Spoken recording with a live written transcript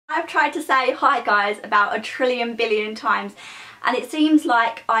I've tried to say hi guys about a trillion billion times and it seems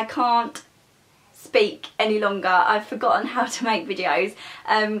like I can't speak any longer. I've forgotten how to make videos,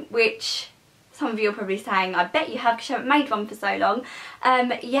 which some of you are probably saying, I bet you have because you haven't made one for so long.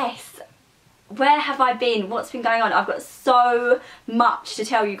 Yes. Where have I been? What's been going on? I've got so much to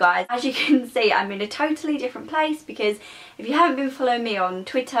tell you guys. As you can see, I'm in a totally different place because if you haven't been following me on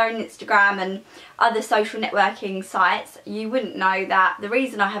Twitter and Instagram and other social networking sites, you wouldn't know that the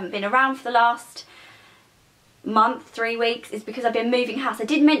reason I haven't been around for the last month, 3 weeks, is because I've been moving house. I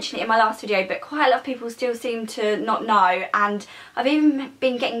did mention it in my last video, but quite a lot of people still seem to not know, and I've even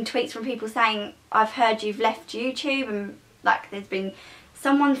been getting tweets from people saying, I've heard you've left YouTube, and like there's been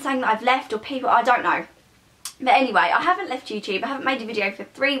someone saying that I've left, or people, I don't know. But anyway, I haven't left YouTube. I haven't made a video for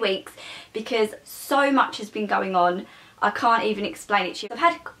 3 weeks because so much has been going on. I can't even explain it to you. I've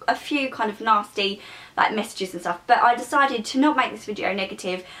had a few kind of nasty like messages and stuff, but I decided to not make this video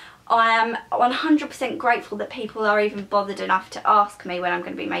negative. I am 100% grateful that people are even bothered enough to ask me when I'm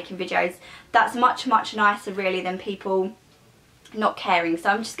going to be making videos. That's much, much nicer really than people not caring. So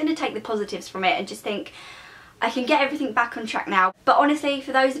I'm just going to take the positives from it and just think, I can get everything back on track now. But honestly,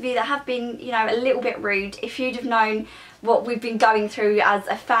 for those of you that have been, you know, a little bit rude, if you'd have known what we've been going through as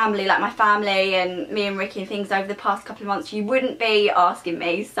a family, like my family and me and Ricky and things over the past couple of months, you wouldn't be asking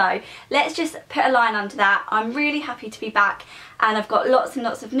me. So let's just put a line under that. I'm really happy to be back and I've got lots and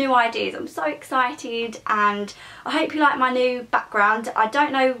lots of new ideas. I'm so excited and I hope you like my new background. I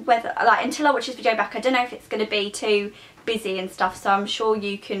don't know whether, like, until I watch this video back, I don't know if it's going to be too busy and stuff, so I'm sure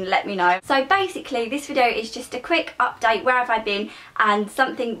you can let me know. So basically this video is just a quick update, where have I been, and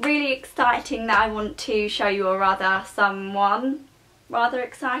something really exciting that I want to show you, or rather someone rather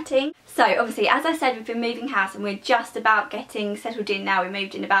exciting. So obviously, as I said, we've been moving house and we're just about getting settled in now. We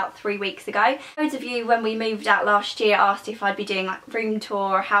moved in about 3 weeks ago. Loads of you, when we moved out last year, asked if I'd be doing like room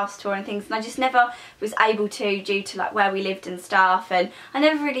tour or house tour and things, and I just never was able to due to like where we lived and stuff, and I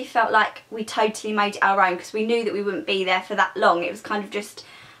never really felt like we totally made it our own because we knew that we wouldn't be there for that long. It was kind of just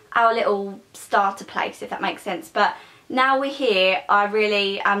our little starter place, if that makes sense. But now we're here, I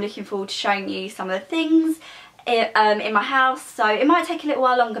really am looking forward to showing you some of the things in my house. So it might take a little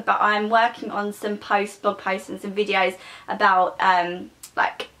while longer, but I'm working on some blog posts and some videos about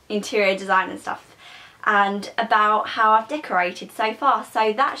like interior design and stuff, and about how I've decorated so far,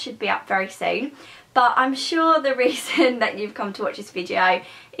 so that should be up very soon. But I'm sure the reason that you've come to watch this video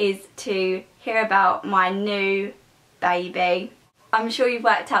is to hear about my new baby. I'm sure you've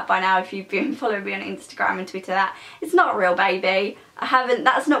worked out by now, if you've been following me on Instagram and Twitter, that it's not a real baby.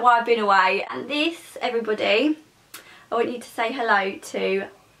 That's not why I've been away. And this, everybody, I want you to say hello to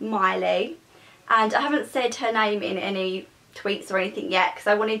Miley. And I haven't said her name in any tweets or anything yet because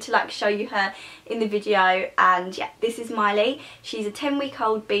I wanted to like show you her in the video. And yeah, this is Miley. She's a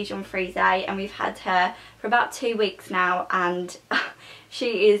 10-week-old Bichon Frise and we've had her for about 2 weeks now, and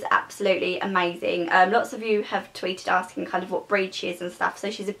she is absolutely amazing. Lots of you have tweeted asking kind of what breed she is and stuff. So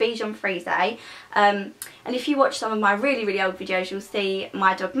she's a Bichon Frise, and if you watch some of my really old videos, you'll see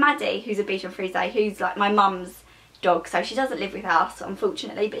my dog Maddie, who's a Bichon Frise, who's like my mum's dog. So she doesn't live with us,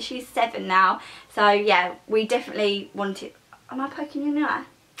 unfortunately, but she's 7 now. So yeah, we definitely wanted... Am I poking you in the eye?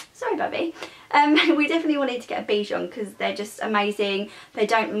 Sorry, Bubby. We definitely wanted to get a Bichon because they're just amazing. They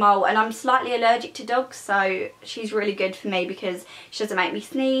don't molt, and I'm slightly allergic to dogs, so she's really good for me because she doesn't make me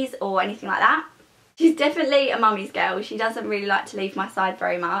sneeze or anything like that. She's definitely a mummy's girl. She doesn't really like to leave my side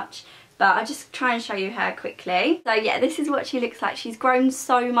very much, but I'll just try and show you her quickly. So yeah, this is what she looks like. She's grown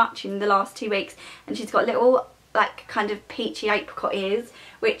so much in the last 2 weeks, and she's got little like kind of peachy apricot ears,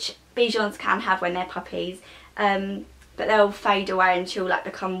 which Bichons can have when they're puppies. But they'll fade away and she'll like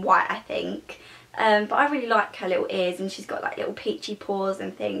become white, I think. But I really like her little ears, and she's got like little peachy paws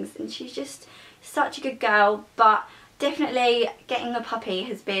and things, and she's just such a good girl. But definitely getting a puppy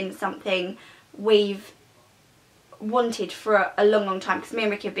has been something we've wanted for a long time, because me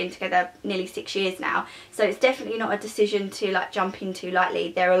and Ricky have been together nearly 6 years now, so it's definitely not a decision to like jump into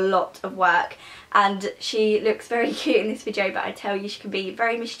lightly. They're a lot of work, and she looks very cute in this video, but I tell you, she can be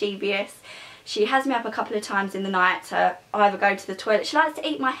very mischievous. She has me up a couple of times in the night to either go to the toilet. She likes to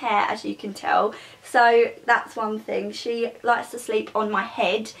eat my hair, as you can tell, so that's one thing. She likes to sleep on my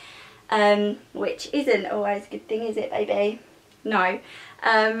head, which isn't always a good thing, is it, baby? No.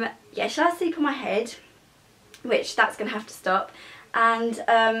 Yeah, she likes to sleep on my head, which that's going to have to stop.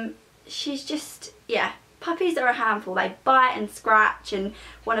 And she's just, yeah, puppies are a handful. They bite and scratch and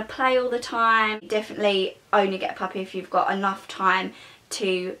want to play all the time. You definitely only get a puppy if you've got enough time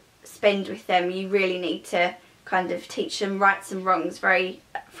to spend with them. You really need to kind of teach them rights and wrongs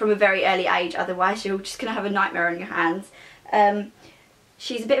from a very early age, otherwise you're just going to have a nightmare on your hands.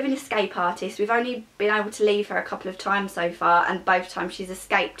 she's a bit of an escape artist. We've only been able to leave her a couple of times so far, and both times she's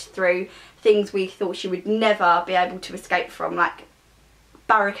escaped through things we thought she would never be able to escape from, like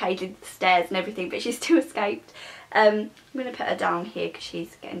barricaded stairs and everything, but she's still escaped. I'm going to put her down here because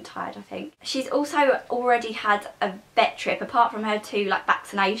she's getting tired, I think. She's also already had a vet trip. Apart from her 2 like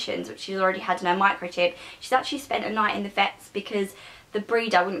vaccinations, which she's already had in her microchip, she's actually spent a night in the vets because the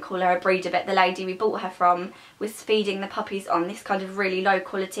breeder, I wouldn't call her a breeder, but the lady we bought her from was feeding the puppies on this kind of really low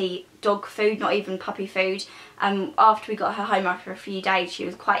quality dog food, not even puppy food. After we got her home after a few days, she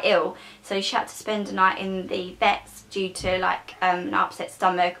was quite ill, so she had to spend a night in the vets due to like an upset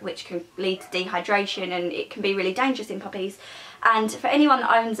stomach, which can lead to dehydration, and it can be really dangerous in puppies. And for anyone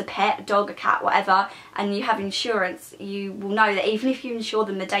that owns a pet, a dog, a cat, whatever, and you have insurance, you will know that even if you insure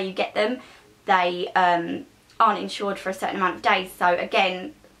them the day you get them, they aren't insured for a certain amount of days. So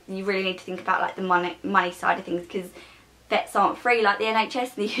again, you really need to think about like the money side of things, because vets aren't free like the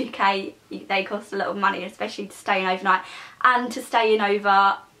NHS in the UK. They cost a lot of money, especially to stay in overnight, and to stay in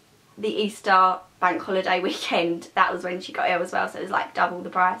over the Easter bank holiday weekend. That was when she got ill as well, so it was like double the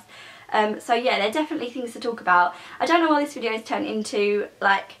price. So yeah, they're definitely things to talk about. I don't know why this video has turned into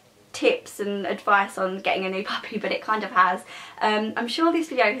like tips and advice on getting a new puppy, but it kind of has. I'm sure this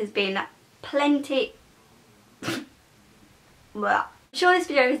video has been plenty I'm sure this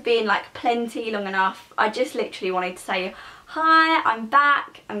video has been like plenty long enough. I just literally wanted to say hi, I'm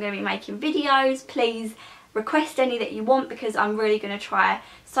back, I'm going to be making videos. Please request any that you want, because I'm really going to try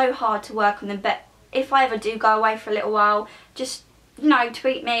so hard to work on them. But if I ever do go away for a little while, just, you know,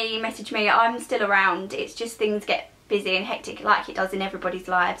 tweet me, message me, I'm still around. It's just things get busy and hectic like it does in everybody's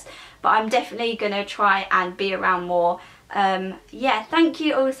lives, but I'm definitely going to try and be around more. Yeah, thank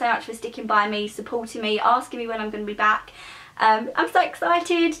you all so much for sticking by me, supporting me, asking me when I'm going to be back. I'm so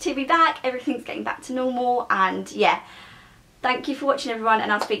excited to be back. Everything's getting back to normal, and yeah, thank you for watching everyone,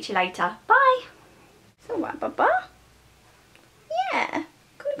 and I'll speak to you later. Bye. So what, Baba? Yeah,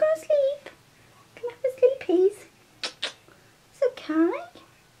 gonna go to sleep. Gonna have a sleepies. It's okay. You're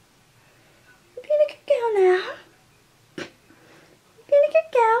being a good girl now. You're being a good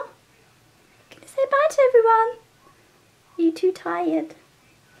girl. Gonna say bye to everyone. Are you too tired?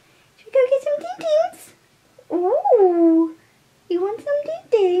 Should we go get some ding-dings? Ooh, you want some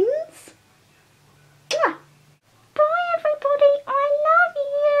ding-dings? Bye everybody.